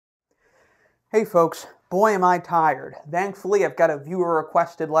Hey folks, boy am I tired. Thankfully I've got a viewer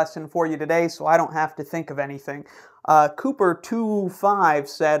requested lesson for you today so I don't have to think of anything. Cooper25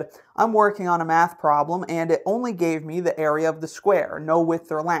 said, I'm working on a math problem and it only gave me the area of the square, no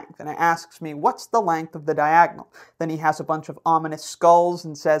width or length, and it asks me what's the length of the diagonal. Then he has a bunch of ominous skulls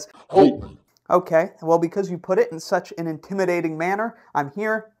and says, oh. Okay, well because you put it in such an intimidating manner, I'm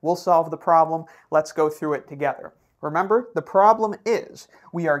here, we'll solve the problem, let's go through it together. Remember, the problem is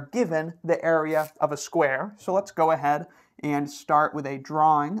we are given the area of a square, so let's go ahead and start with a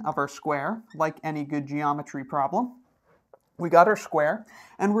drawing of our square, like any good geometry problem. We got our square,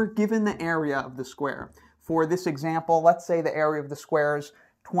 and we're given the area of the square. For this example, let's say the area of the square is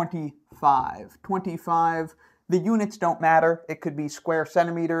 25. 25, the units don't matter. It could be square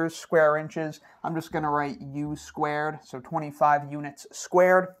centimeters, square inches. I'm just going to write u squared, so 25 units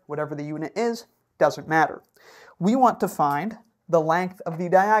squared, whatever the unit is, doesn't matter. We want to find the length of the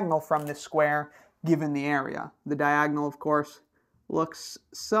diagonal from this square given the area. The diagonal, of course, looks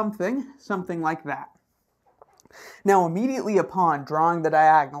something like that. Now, immediately upon drawing the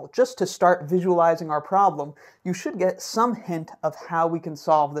diagonal, just to start visualizing our problem, you should get some hint of how we can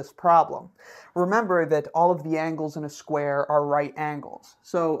solve this problem. Remember that all of the angles in a square are right angles.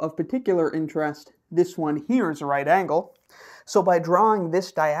 So, of particular interest, this one here is a right angle. So by drawing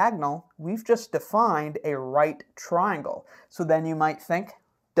this diagonal, we've just defined a right triangle. So then you might think,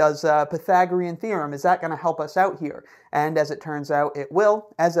 does Pythagorean theorem, is that going to help us out here? And as it turns out, it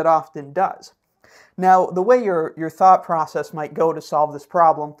will, as it often does. Now, the way your thought process might go to solve this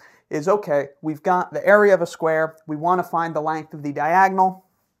problem is, okay, we've got the area of a square, we want to find the length of the diagonal.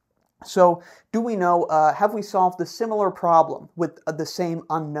 So, do we know, have we solved a similar problem with the same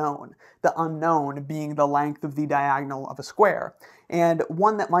unknown? The unknown being the length of the diagonal of a square. And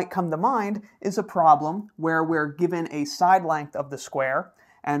one that might come to mind is a problem where we're given a side length of the square,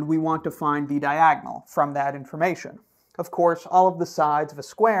 and we want to find the diagonal from that information. Of course, all of the sides of a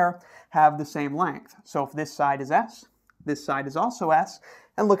square have the same length. So if this side is s, this side is also s,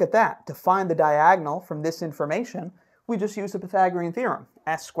 and look at that. To find the diagonal from this information, we just use the Pythagorean theorem.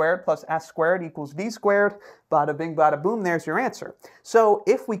 S squared plus s squared equals d squared. Bada bing, bada boom, there's your answer. So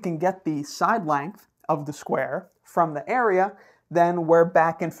if we can get the side length of the square from the area, then we're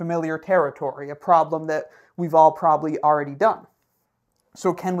back in familiar territory, a problem that we've all probably already done.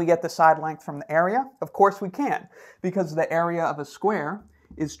 So can we get the side length from the area? Of course we can, because the area of a square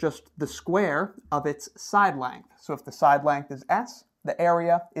is just the square of its side length. So if the side length is s, the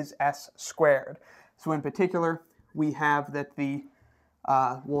area is s squared. So in particular, we have that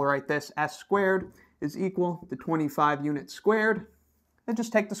we'll write this, s squared is equal to 25 units squared. And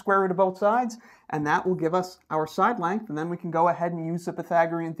just take the square root of both sides, and that will give us our side length, and then we can go ahead and use the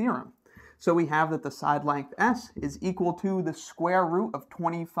Pythagorean theorem. So we have that the side length s is equal to the square root of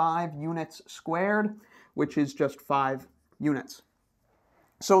 25 units squared, which is just 5 units.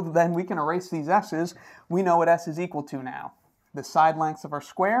 So then we can erase these s's. We know what s is equal to now. The side lengths of our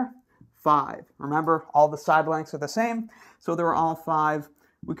square, 5. Remember, all the side lengths are the same, so they're all 5.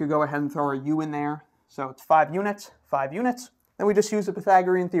 We could go ahead and throw a u in there. So it's 5 units, 5 units. Then we just use the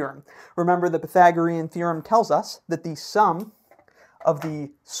Pythagorean theorem. Remember, the Pythagorean theorem tells us that the sum of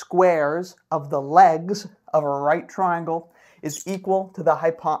the squares of the legs of a right triangle is equal to the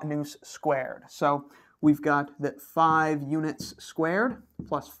hypotenuse squared. So we've got that 5 units squared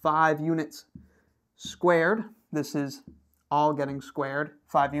plus 5 units squared. This is all getting squared.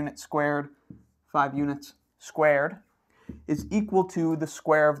 5 units squared, 5 units squared is equal to the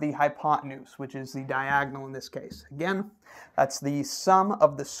square of the hypotenuse, which is the diagonal in this case. Again, that's the sum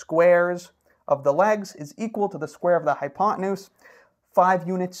of the squares of the legs is equal to the square of the hypotenuse. 5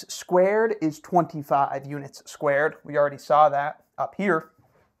 units squared is 25 units squared. We already saw that up here.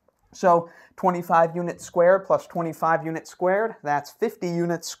 So 25 units squared plus 25 units squared, that's 50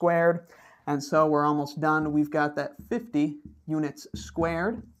 units squared. And so we're almost done. We've got that 50 units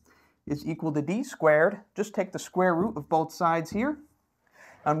squared is equal to d squared. Just take the square root of both sides here.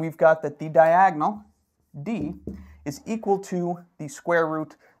 And we've got that the diagonal, d, is equal to the square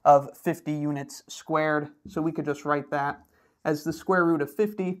root of 50 units squared. So we could just write that as the square root of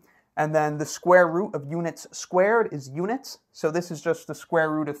 50. And then the square root of units squared is units. So this is just the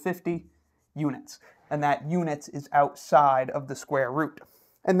square root of 50 units. And that units is outside of the square root.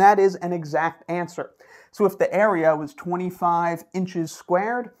 And that is an exact answer. So if the area was 25 inches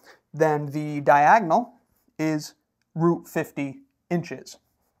squared, then the diagonal is root 50 inches.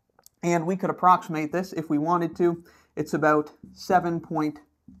 And we could approximate this if we wanted to. It's about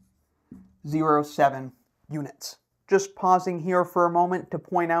 7.07 units. Just pausing here for a moment to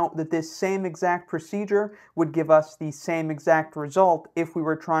point out that this same exact procedure would give us the same exact result if we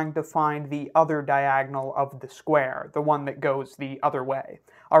were trying to find the other diagonal of the square, the one that goes the other way.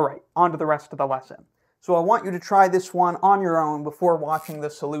 All right, on to the rest of the lesson. So I want you to try this one on your own before watching the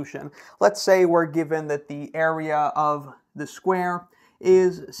solution. Let's say we're given that the area of the square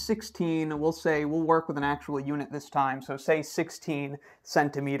is 16, we'll work with an actual unit this time, so say 16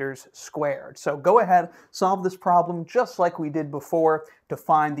 centimeters squared. So go ahead, solve this problem just like we did before to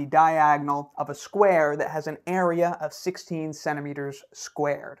find the diagonal of a square that has an area of 16 centimeters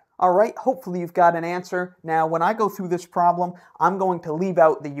squared. All right, hopefully you've got an answer. Now, when I go through this problem, I'm going to leave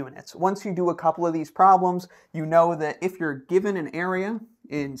out the units. Once you do a couple of these problems, you know that if you're given an area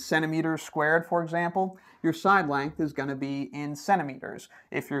in centimeters squared, for example, your side length is going to be in centimeters.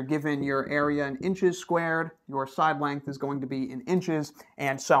 If you're given your area in inches squared, your side length is going to be in inches,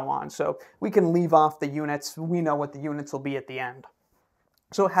 and so on. So we can leave off the units. We know what the units will be at the end.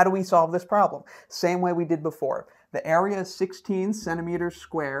 So how do we solve this problem? Same way we did before. The area is 16 centimeters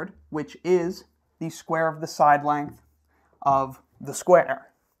squared, which is the square of the side length of the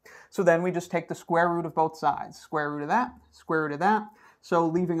square. So then we just take the square root of both sides. Square root of that, square root of that. So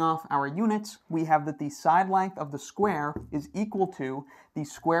leaving off our units, we have that the side length of the square is equal to the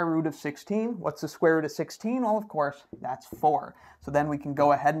square root of 16. What's the square root of 16? Well, of course, that's 4. So then we can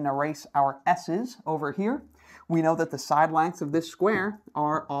go ahead and erase our s's over here. We know that the side lengths of this square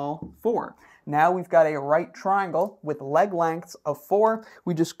are all 4. Now we've got a right triangle with leg lengths of 4.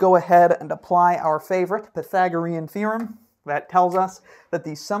 We just go ahead and apply our favorite Pythagorean theorem. That tells us that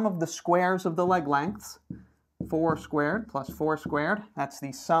the sum of the squares of the leg lengths, 4 squared plus 4 squared, that's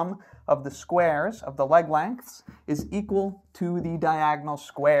the sum of the squares of the leg lengths, is equal to the diagonal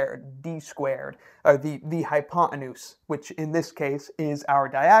squared, d squared, or the hypotenuse, which in this case is our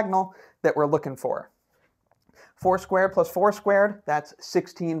diagonal that we're looking for. 4 squared plus 4 squared, that's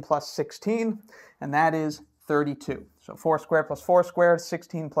 16 plus 16, and that is 32. So 4 squared plus 4 squared,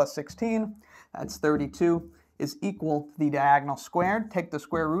 16 plus 16, that's 32, is equal to the diagonal squared. Take the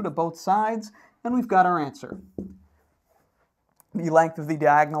square root of both sides, and we've got our answer. The length of the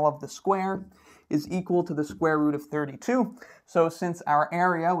diagonal of the square is equal to the square root of 32. So since our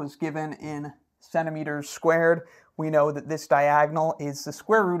area was given in centimeters squared, we know that this diagonal is the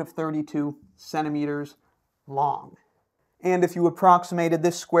square root of 32 centimeters long. And if you approximated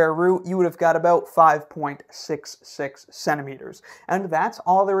this square root, you would have got about 5.66 centimeters. And that's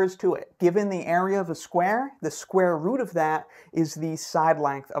all there is to it. Given the area of a square, the square root of that is the side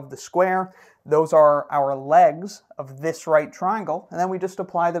length of the square. Those are our legs of this right triangle. And then we just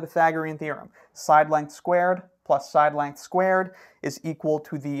apply the Pythagorean theorem. Side length squared plus side length squared is equal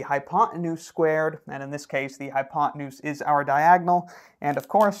to the hypotenuse squared. And in this case, the hypotenuse is our diagonal. And of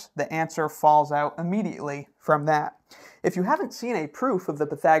course, the answer falls out immediately from that. If you haven't seen a proof of the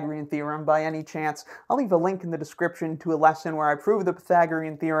Pythagorean theorem by any chance, I'll leave a link in the description to a lesson where I prove the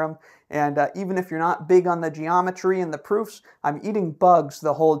Pythagorean theorem, and even if you're not big on the geometry and the proofs, I'm eating bugs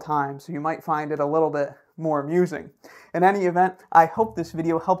the whole time, so you might find it a little bit more amusing. In any event, I hope this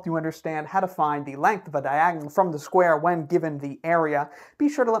video helped you understand how to find the length of a diagonal from the square when given the area. Be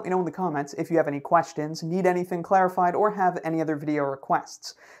sure to let me know in the comments if you have any questions, need anything clarified, or have any other video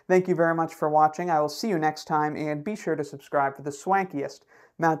requests. Thank you very much for watching. I will see you next time, and be sure to subscribe for the swankiest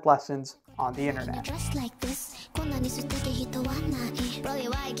math lessons on the internet. Just like this,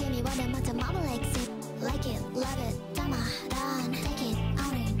 like it, love it.